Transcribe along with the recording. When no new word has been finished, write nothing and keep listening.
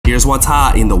Here's what's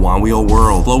hot in the one-wheel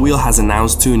world. Floatwheel has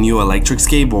announced two new electric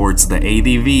skateboards, the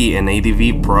ADV and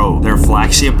ADV Pro. Their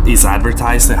flagship is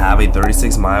advertised to have a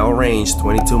 36-mile range,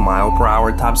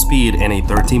 22-mile-per-hour top speed, and a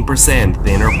 13%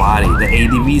 thinner body. The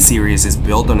ADV series is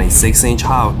built on a 6-inch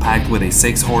hub packed with a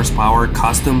 6-horsepower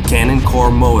custom Cannon core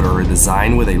motor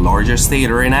designed with a larger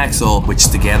stator and axle,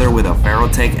 which together with a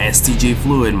Ferrotech STG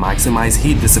fluid maximize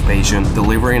heat dissipation,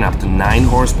 delivering up to 9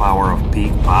 horsepower of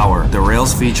peak power. The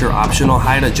rails feature optional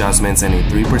height adjustments and a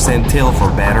 3% tilt for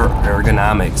better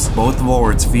ergonomics. Both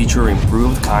boards feature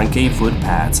improved concave foot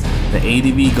pads. The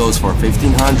ADV goes for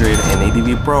 $1,500 and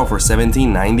ADV Pro for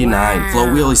 $1,799.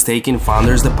 Floatwheel is taking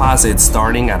founders deposits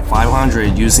starting at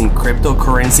 $500 using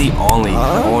cryptocurrency only.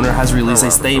 The owner has released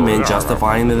a statement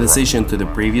justifying the decision to the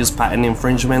previous patent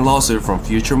infringement lawsuit from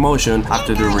Future Motion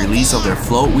after the release of their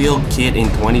Floatwheel kit in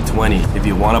 2020. If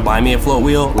you want to buy me a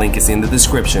Floatwheel, link is in the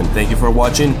description. Thank you for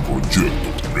watching.